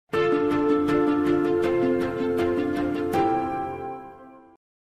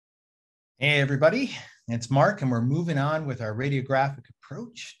Hey everybody, it's Mark and we're moving on with our radiographic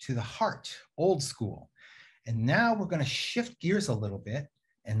approach to the heart, old school. And now we're going to shift gears a little bit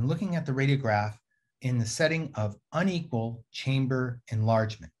and looking at the radiograph in the setting of unequal chamber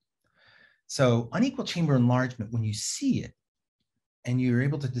enlargement. So unequal chamber enlargement, when you see it and you're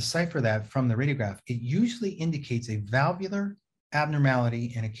able to decipher that from the radiograph, it usually indicates a valvular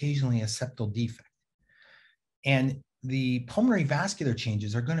abnormality and occasionally a septal defect. And the pulmonary vascular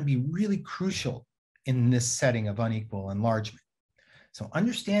changes are going to be really crucial in this setting of unequal enlargement. So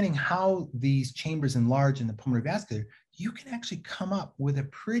understanding how these chambers enlarge in the pulmonary vascular, you can actually come up with a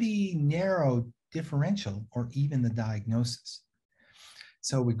pretty narrow differential or even the diagnosis.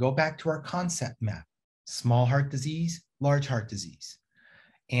 So we go back to our concept map, small heart disease, large heart disease.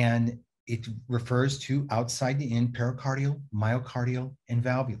 And it refers to outside the in pericardial, myocardial, and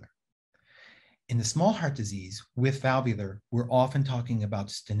valvular. In the small heart disease with valvular, we're often talking about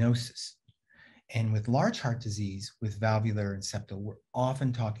stenosis. And with large heart disease with valvular and septal, we're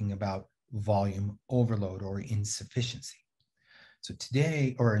often talking about volume overload or insufficiency. So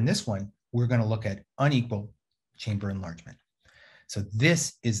today, or in this one, we're going to look at unequal chamber enlargement. So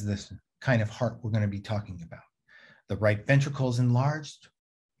this is the kind of heart we're going to be talking about. The right ventricle is enlarged,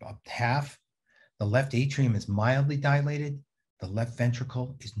 about half. The left atrium is mildly dilated. The left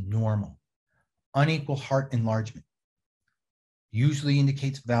ventricle is normal. Unequal heart enlargement usually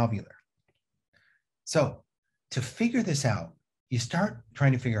indicates valvular. So to figure this out, you start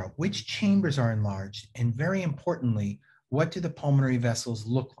trying to figure out which chambers are enlarged, and very importantly, what do the pulmonary vessels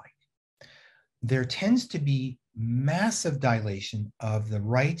look like? There tends to be massive dilation of the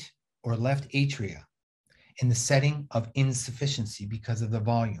right or left atria in the setting of insufficiency because of the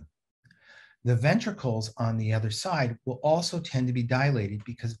volume. The ventricles on the other side will also tend to be dilated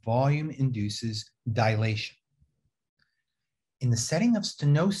because volume induces dilation. In the setting of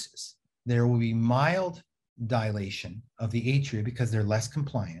stenosis, there will be mild dilation of the atria because they're less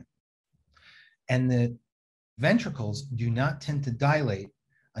compliant. And the ventricles do not tend to dilate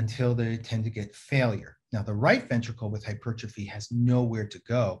until they tend to get failure. Now, the right ventricle with hypertrophy has nowhere to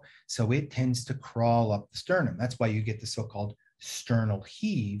go, so it tends to crawl up the sternum. That's why you get the so-called sternal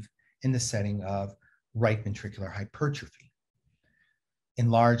heave in the setting of right ventricular hypertrophy.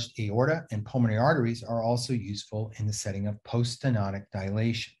 Enlarged aorta and pulmonary arteries are also useful in the setting of poststenotic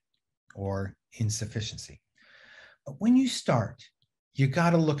dilation or insufficiency. But when you start, you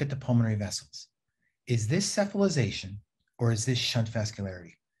got to look at the pulmonary vessels. Is this cephalization or is this shunt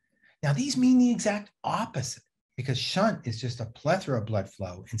vascularity? Now, these mean the exact opposite because shunt is just a plethora of blood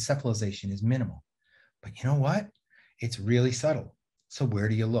flow and cephalization is minimal. But you know what? It's really subtle. So where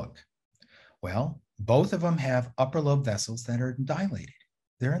do you look? Well, both of them have upper lobe vessels that are dilated.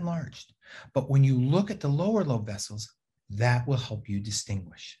 They're enlarged. But when you look at the lower lobe vessels, that will help you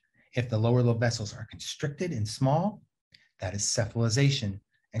distinguish. If the lower lobe vessels are constricted and small, that is cephalization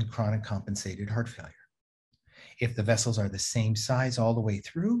and chronic compensated heart failure. If the vessels are the same size all the way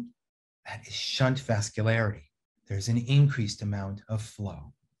through, that is shunt vascularity. There's an increased amount of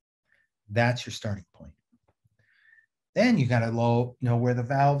flow. That's your starting point. Then you got to know where the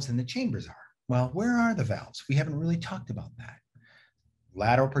valves and the chambers are. Well, where are the valves? We haven't really talked about that.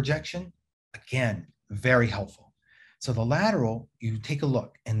 Lateral projection, again, very helpful. So the lateral, you take a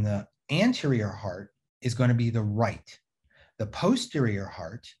look, and the anterior heart is going to be the right. The posterior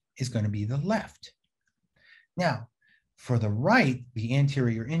heart is going to be the left. Now, for the right, the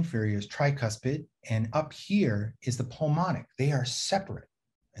anterior inferior is tricuspid, and up here is the pulmonic. They are separate,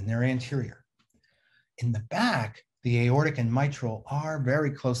 and they're anterior. In the back, the aortic and mitral are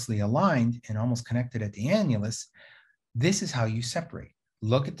very closely aligned and almost connected at the annulus. This is how you separate.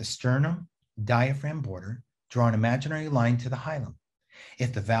 Look at the sternum, diaphragm border, draw an imaginary line to the hilum.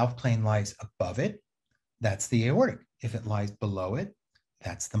 If the valve plane lies above it, that's the aortic. If it lies below it,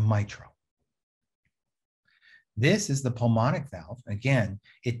 that's the mitral. This is the pulmonic valve. Again,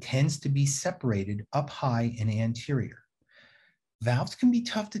 it tends to be separated up high and anterior. Valves can be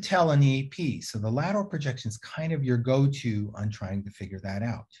tough to tell on the AP, so the lateral projection is kind of your go-to on trying to figure that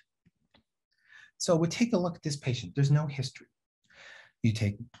out. So we'll take a look at this patient. There's no history.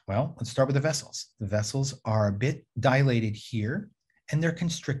 Let's start with the vessels. The vessels are a bit dilated here, and they're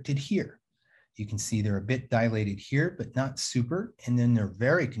constricted here. You can see they're a bit dilated here, but not super, and then they're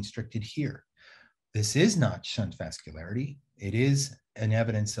very constricted here. This is not shunt vascularity. It is an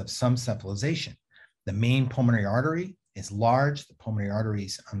evidence of some cephalization. The main pulmonary artery is large. The pulmonary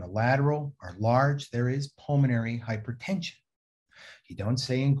arteries on the lateral are large. There is pulmonary hypertension. You don't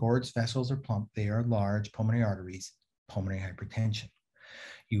say engorged vessels are plump. They are large pulmonary arteries, pulmonary hypertension.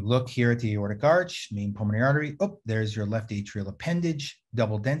 You look here at the aortic arch, main pulmonary artery. Oh, there's your left atrial appendage,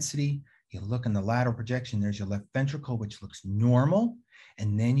 double density. You look in the lateral projection, there's your left ventricle, which looks normal.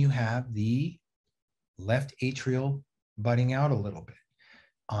 And then you have the left atrial budding out a little bit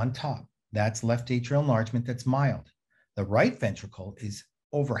on top. That's left atrial enlargement that's mild. The right ventricle is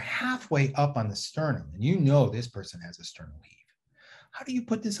over halfway up on the sternum. And you know this person has a sternal heave. How do you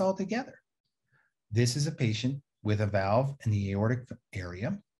put this all together? This is a patient with a valve in the aortic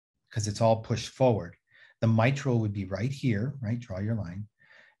area because it's all pushed forward. The mitral would be right here, right? Draw your line.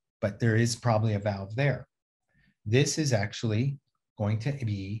 But there is probably a valve there. This is actually going to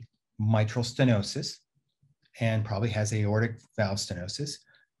be mitral stenosis and probably has aortic valve stenosis,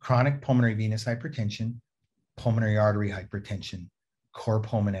 chronic pulmonary venous hypertension, pulmonary artery hypertension, cor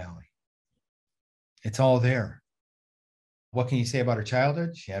pulmonale. It's all there. What can you say about her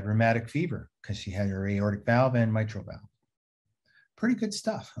childhood? She had rheumatic fever because she had her aortic valve and mitral valve. Pretty good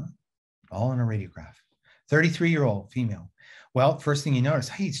stuff, huh? All in a radiograph. 33-year-old female. Well, first thing you notice,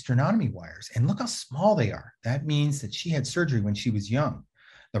 hey, sternotomy wires, and look how small they are. That means that she had surgery when she was young.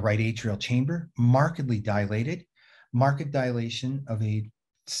 The right atrial chamber, markedly dilated. Marked dilation of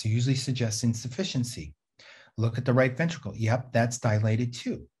usually suggests insufficiency. Look at the right ventricle. Yep, that's dilated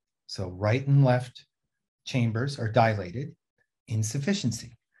too. So right and left chambers are dilated,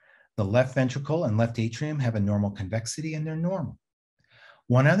 insufficiency. The left ventricle and left atrium have a normal convexity and they're normal.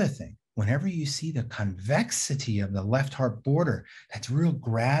 One other thing, whenever you see the convexity of the left heart border, that's real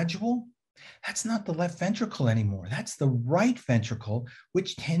gradual, that's not the left ventricle anymore. That's the right ventricle,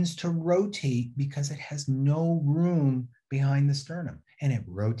 which tends to rotate because it has no room behind the sternum and it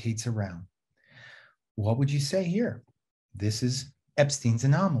rotates around. What would you say here? This is Epstein's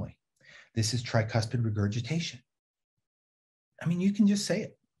anomaly. This is tricuspid regurgitation. I mean, you can just say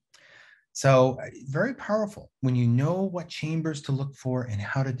it. So very powerful when you know what chambers to look for and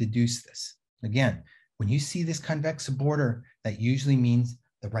how to deduce this. Again, when you see this convex border, that usually means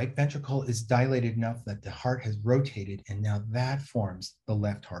the right ventricle is dilated enough that the heart has rotated, and now that forms the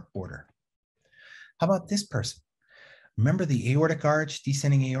left heart border. How about this person? Remember the aortic arch,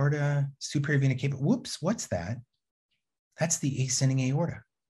 descending aorta, superior vena cava? Whoops, what's that? That's the ascending aorta.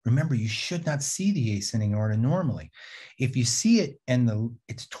 Remember, you should not see the ascending aorta normally. If you see it and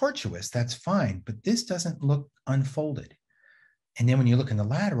it's tortuous, that's fine, but this doesn't look unfolded. And then when you look in the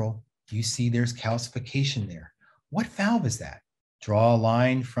lateral, you see there's calcification there. What valve is that? Draw a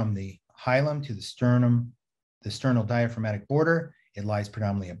line from the hilum to the sternum, the sternal diaphragmatic border. It lies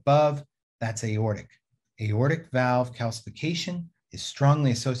predominantly above. That's aortic. Aortic valve calcification is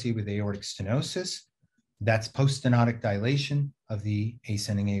strongly associated with aortic stenosis. That's post-stenotic dilation of the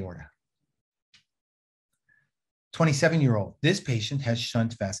ascending aorta. 27-year-old, this patient has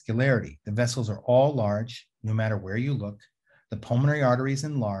shunt vascularity. The vessels are all large, no matter where you look. The pulmonary artery is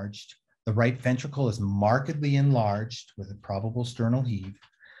enlarged. The right ventricle is markedly enlarged with a probable sternal heave.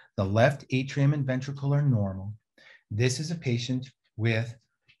 The left atrium and ventricle are normal. This is a patient with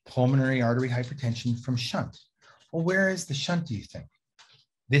pulmonary artery hypertension from shunt. Well, where is the shunt, do you think?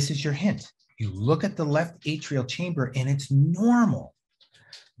 This is your hint. You look at the left atrial chamber and it's normal.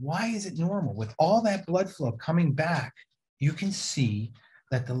 Why is it normal? With all that blood flow coming back, you can see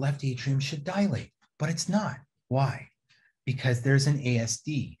that the left atrium should dilate, but it's not. Why? Because there's an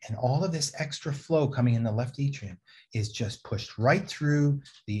ASD, and all of this extra flow coming in the left atrium is just pushed right through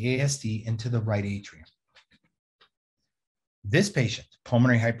the ASD into the right atrium. This patient,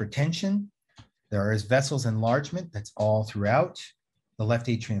 pulmonary hypertension, there is vessels enlargement that's all throughout. The left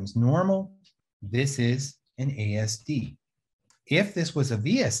atrium is normal. This is an ASD. If this was a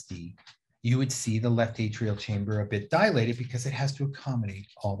VSD, you would see the left atrial chamber a bit dilated because it has to accommodate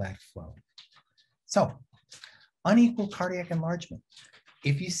all that flow. So, unequal cardiac enlargement.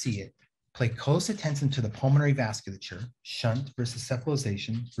 If you see it, pay close attention to the pulmonary vasculature, shunt versus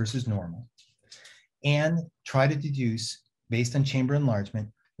cephalization versus normal, and try to deduce, based on chamber enlargement,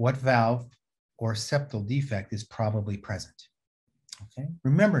 what valve or septal defect is probably present. Okay.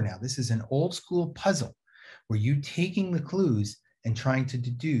 Remember now, this is an old school puzzle where you're taking the clues and trying to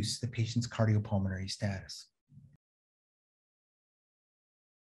deduce the patient's cardiopulmonary status.